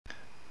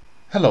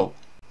Hello!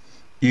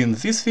 In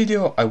this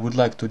video I would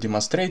like to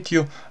demonstrate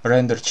you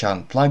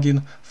RenderChan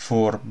plugin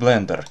for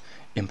Blender,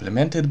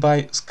 implemented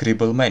by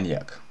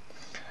ScribbleManiac.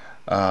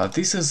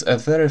 This is a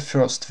very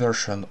first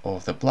version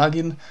of the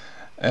plugin,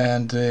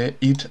 and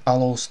it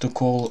allows to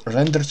call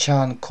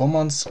RenderChan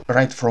commands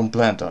right from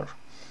Blender.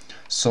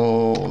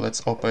 So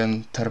let's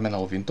open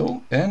terminal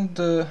window and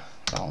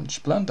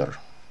launch Blender.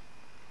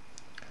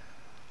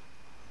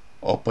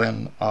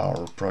 Open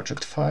our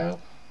project file.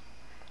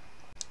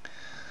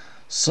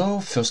 So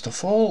first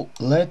of all,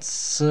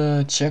 let's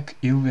check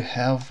if we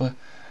have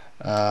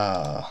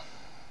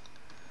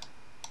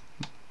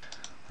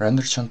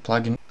RenderChan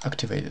plugin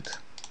activated.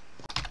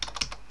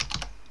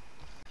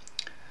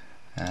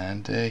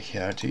 And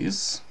here it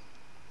is,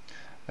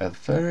 a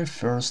very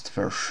first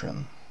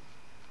version.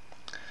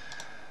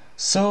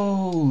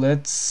 So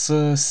let's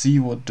see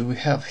what do we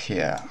have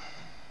here.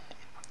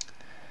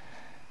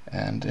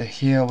 And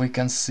here we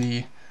can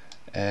see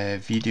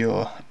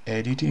video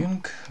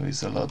editing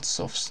with lots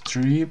of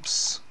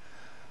strips,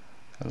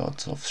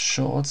 lots of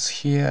shots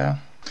here.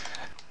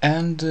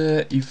 And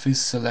if we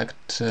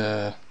select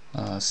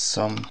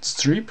some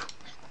strip,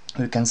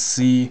 we can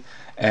see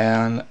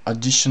an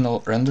additional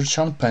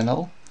RenderChan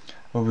panel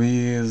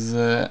with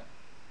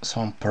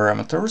some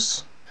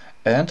parameters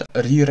and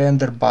a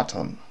re-render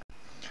button.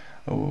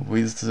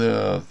 With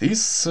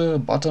this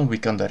button we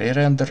can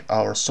re-render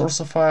our source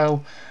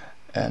file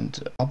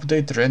and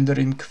update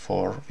rendering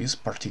for this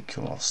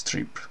particular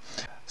strip.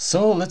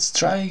 So let's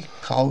try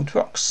how it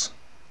works.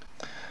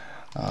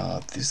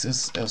 This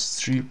is a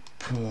strip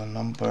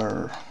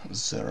number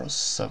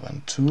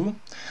 072.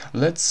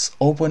 Let's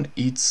open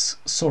its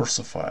source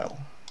file.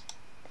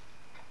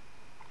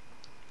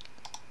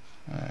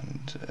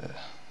 And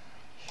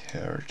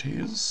here it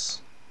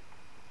is.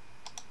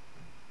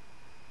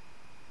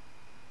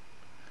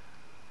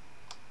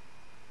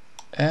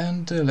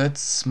 And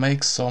let's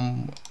make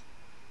some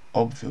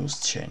obvious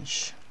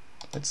change.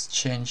 Let's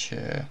change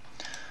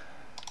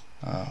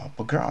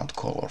background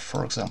color,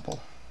 for example,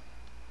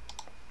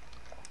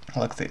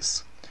 like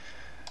this.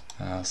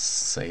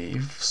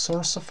 Save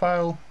source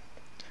file,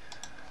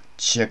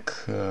 check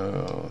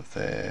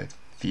the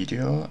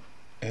video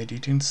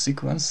editing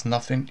sequence.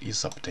 Nothing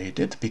is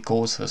updated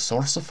because the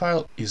source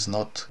file is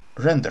not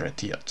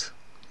rendered yet.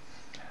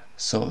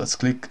 So let's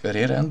click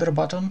re-render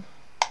button.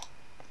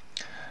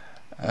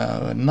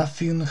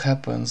 Nothing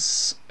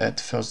happens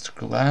at first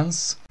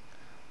glance,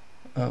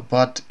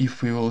 but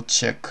if we will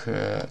check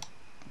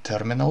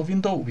terminal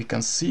window, we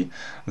can see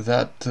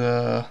that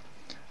the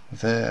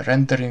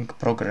rendering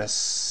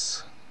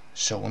progress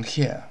shown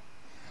here.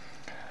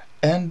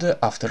 And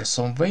after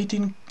some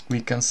waiting, we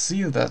can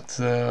see that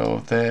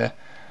the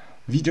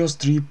video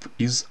strip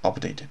is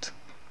updated.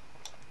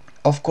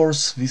 Of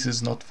course, this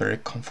is not very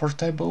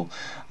comfortable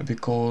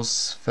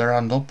because there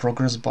are no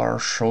progress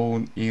bars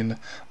shown in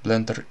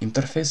Blender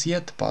interface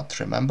yet, but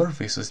remember,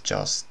 this is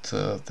just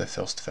the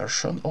first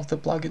version of the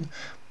plugin.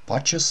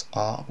 Patches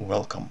are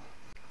welcome.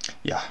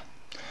 Yeah.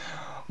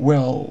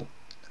 Well,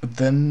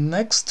 the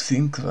next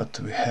thing that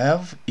we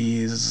have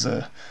is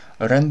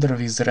render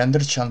with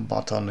RenderChan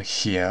button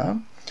here.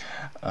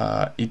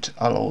 It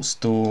allows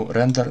to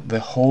render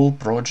the whole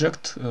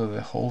project,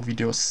 the whole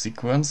video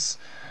sequence.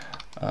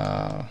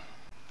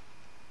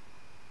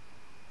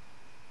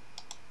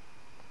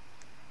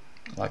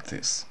 Like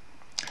this.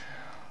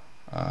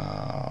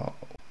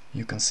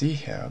 You can see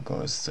here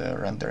goes the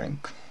rendering.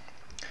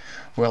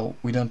 Well,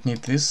 we don't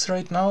need this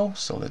right now,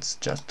 so let's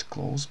just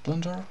close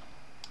Blender.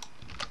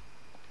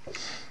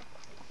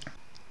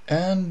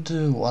 And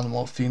one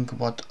more thing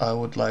what I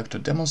would like to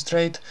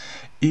demonstrate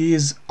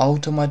is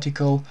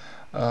automatical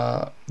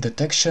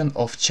detection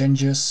of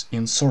changes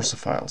in source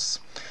files.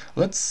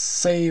 Let's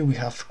say we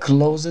have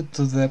closed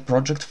the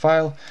project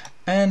file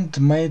and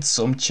made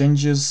some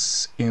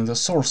changes in the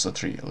source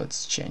tree.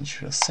 Let's change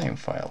the same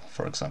file,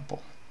 for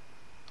example.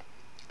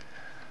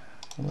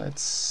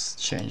 Let's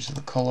change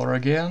the color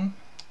again.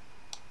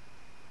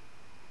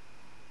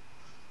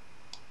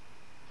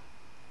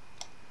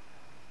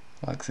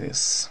 Like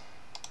this.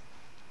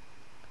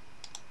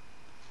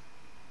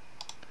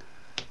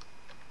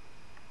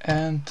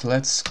 And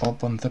let's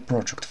open the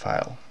project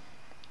file.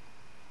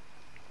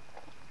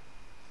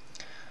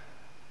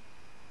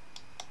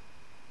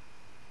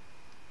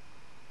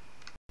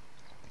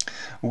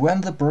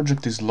 When the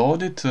project is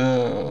loaded,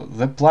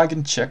 the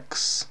plugin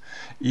checks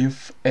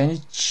if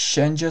any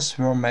changes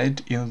were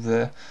made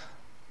in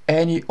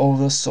any of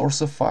the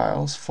source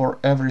files for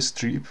every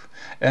strip,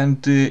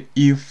 and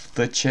if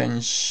the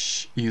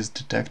change is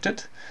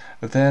detected,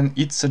 then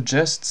it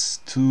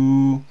suggests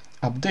to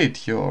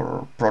update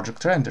your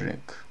project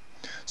rendering.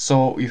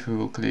 So if we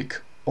will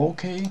click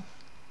OK,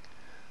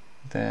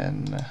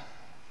 then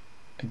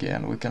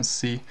again we can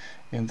see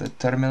in the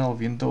terminal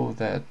window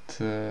that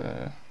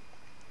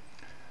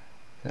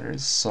there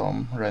is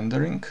some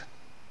rendering.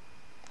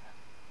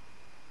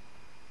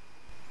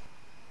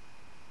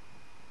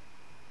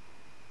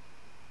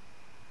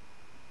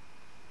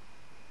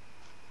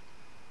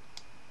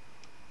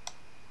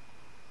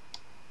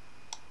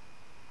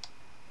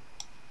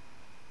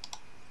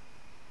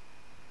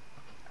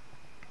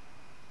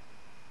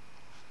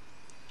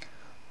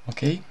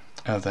 Okay,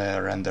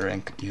 the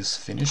rendering is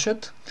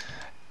finished,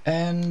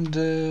 and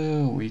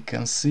we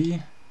can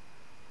see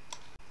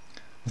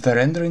the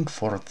rendering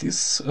for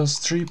this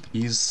strip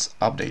is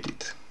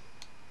updated.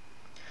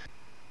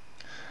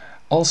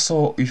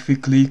 Also, if we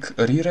click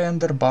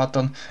re-render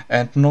button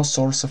and no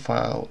source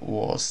file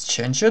was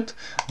changed,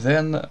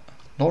 then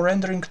no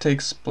rendering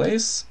takes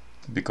place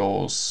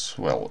because,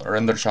 well,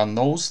 RenderChan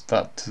knows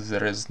that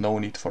there is no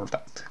need for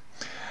that.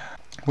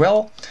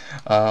 Well,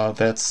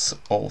 that's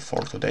all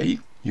for today.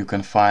 You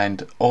can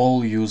find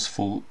all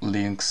useful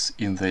links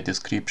in the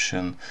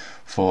description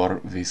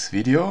for this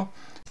video.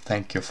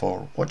 Thank you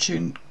for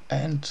watching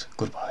and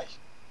goodbye.